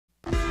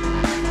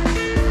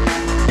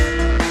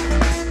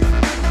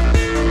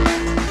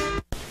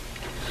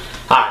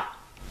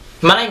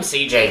My name's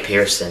CJ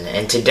Pearson,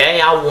 and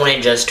today I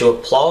wanted just to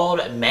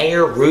applaud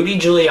Mayor Rudy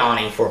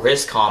Giuliani for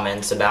his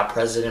comments about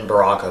President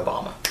Barack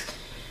Obama.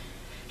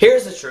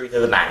 Here's the truth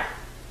of the matter.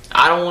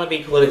 I don't want to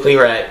be politically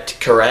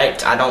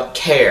correct. I don't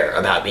care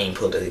about being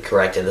politically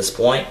correct at this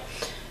point.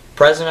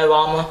 President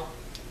Obama,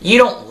 you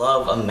don't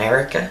love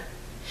America.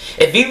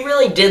 If you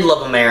really did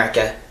love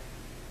America,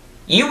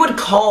 you would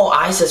call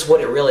ISIS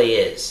what it really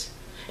is.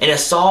 An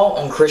assault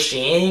on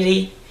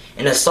Christianity,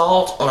 an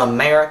assault on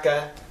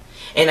America,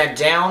 and a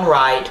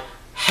downright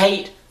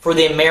hate for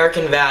the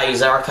American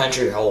values that our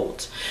country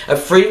holds.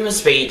 Of freedom of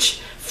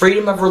speech,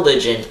 freedom of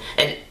religion,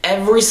 and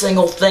every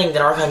single thing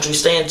that our country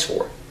stands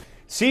for.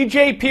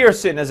 CJ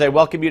Pearson, as I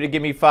welcome you to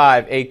Give Me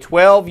Five, a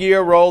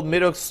 12-year-old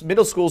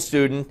middle school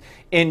student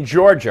in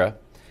Georgia,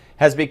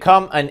 has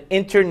become an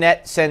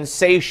internet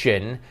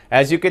sensation.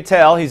 As you can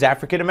tell, he's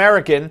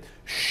African-American.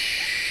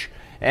 Shh.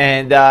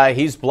 And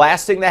he's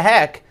blasting the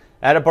heck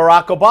out of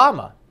Barack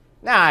Obama.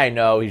 Now, I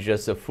know he's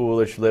just a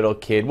foolish little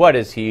kid. What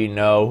does he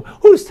know?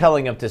 Who's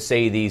telling him to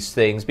say these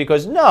things?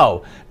 Because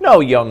no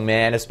young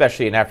man,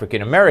 especially an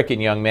African-American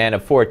young man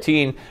of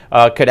 14,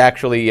 could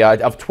actually,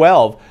 of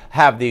 12,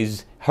 have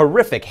these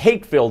horrific,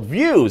 hate-filled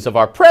views of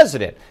our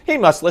president. He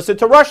must listen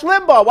to Rush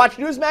Limbaugh, watch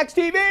Newsmax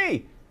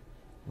TV.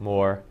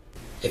 More.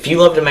 If you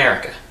loved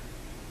America,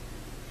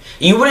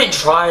 you wouldn't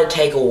try to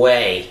take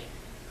away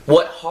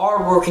what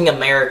hardworking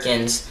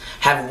Americans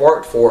have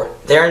worked for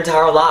their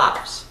entire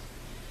lives.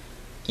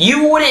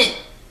 You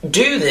wouldn't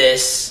do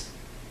this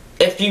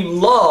if you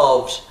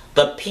loved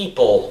the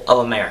people of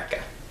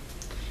America.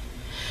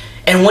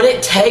 And when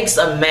it takes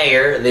a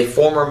mayor, the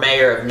former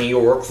mayor of New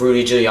York,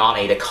 Rudy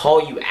Giuliani, to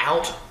call you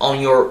out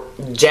on your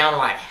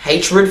downright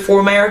hatred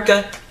for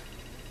America,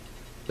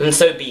 then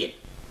so be it.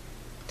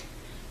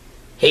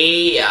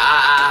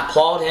 I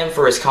applaud him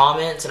for his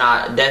comments, and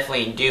I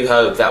definitely do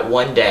hope that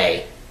one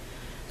day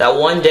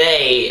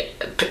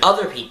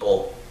other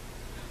people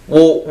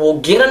will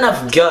get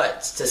enough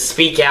guts to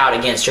speak out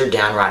against your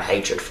downright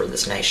hatred for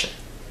this nation.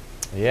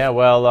 Yeah,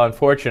 well,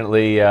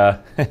 unfortunately,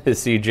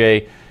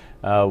 CJ,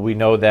 we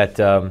know that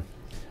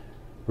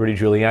Rudy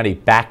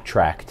Giuliani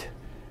backtracked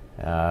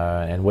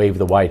and waved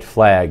the white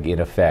flag,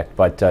 in effect.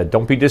 But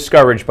don't be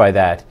discouraged by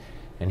that.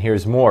 And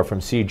here's more from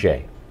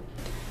CJ.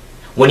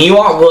 When you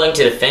aren't willing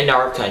to defend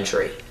our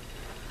country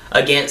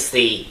against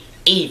the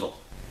evil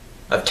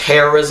of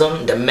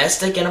terrorism,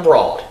 domestic and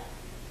abroad,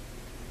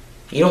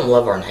 you don't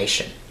love our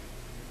nation.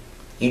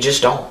 You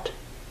just don't.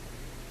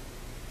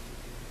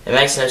 It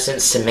makes no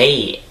sense to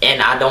me,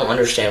 and I don't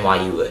understand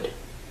why you would.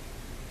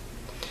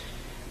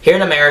 Here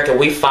in America,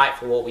 we fight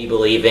for what we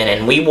believe in,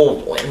 and we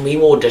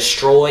will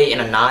destroy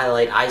and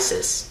annihilate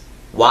ISIS.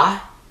 Why?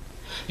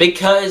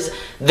 Because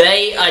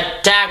they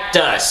attacked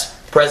us,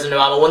 President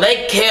Obama. When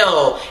they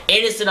kill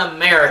innocent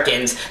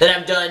Americans that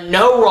have done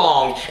no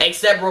wrong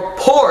except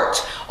report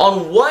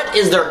on what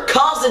is their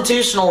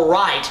constitutional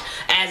right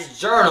as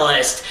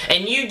journalists,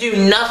 and you do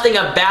nothing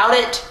about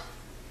it,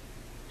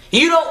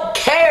 you don't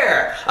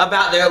care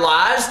about their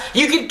lives.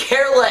 You could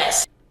care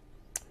less.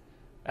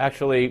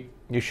 Actually,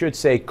 you should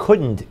say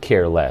couldn't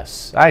care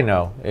less. I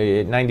know,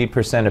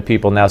 90% of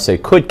people now say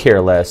could care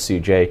less,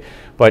 CJ.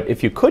 But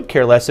if you could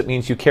care less, it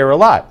means you care a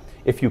lot.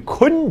 If you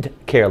couldn't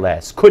care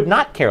less, could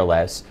not care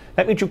less,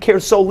 that means you care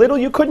so little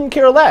you couldn't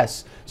care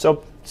less.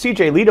 So,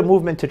 CJ, lead a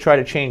movement to try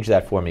to change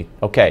that for me.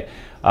 Okay,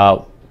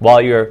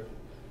 while you're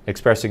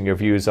expressing your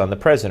views on the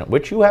president,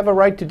 which you have a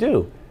right to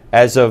do.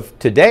 As of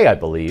today, I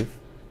believe.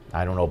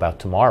 I don't know about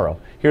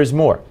tomorrow. Here's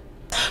more.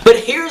 But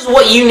here's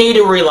what you need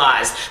to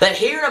realize, that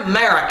here in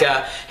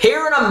America,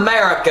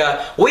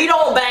 we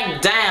don't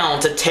back down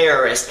to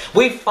terrorists.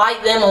 We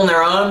fight them on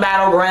their own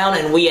battleground,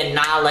 and we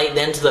annihilate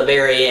them to the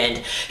very end.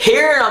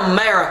 Here in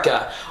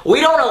America,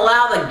 we don't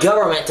allow the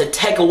government to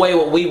take away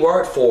what we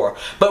work for,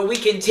 but we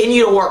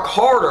continue to work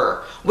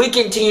harder. We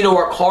continue to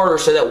work harder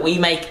so that we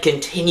may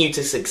continue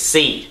to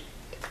succeed.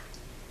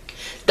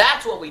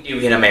 That's what we do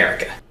in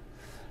America.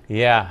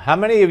 Yeah. How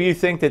many of you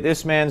think that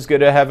this man's going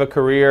to have a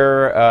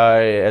career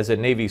as a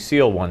Navy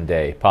SEAL one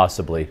day,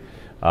 possibly,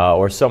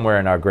 or somewhere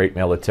in our great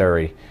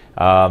military,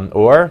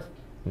 or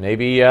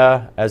maybe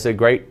as a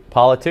great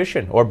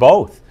politician, or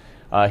both?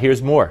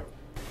 Here's more.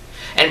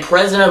 And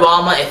President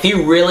Obama, if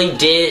you really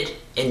did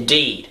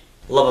indeed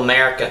love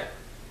America,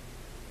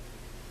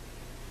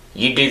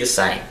 you'd do the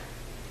same.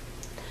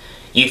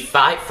 You'd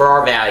fight for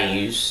our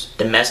values,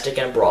 domestic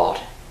and abroad.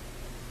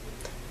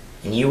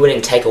 And you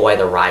wouldn't take away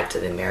the right to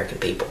the American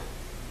people.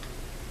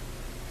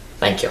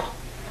 Thank y'all.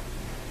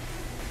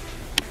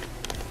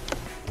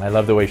 I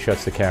love the way he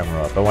shuts the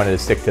camera up. I wanted to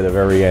stick to the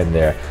very end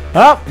there.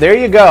 Oh, there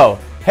you go.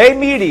 Hey,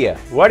 media,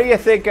 what do you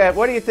think?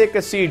 What do you think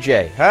of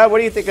CJ? Huh? What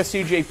do you think of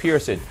CJ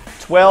Pearson?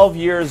 12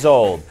 years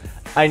old.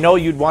 I know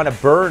you'd want to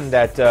burn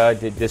that,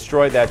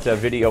 destroy that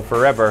video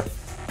forever,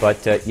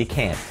 but you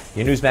can't.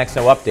 Your Newsmax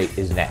Now Update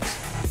is next.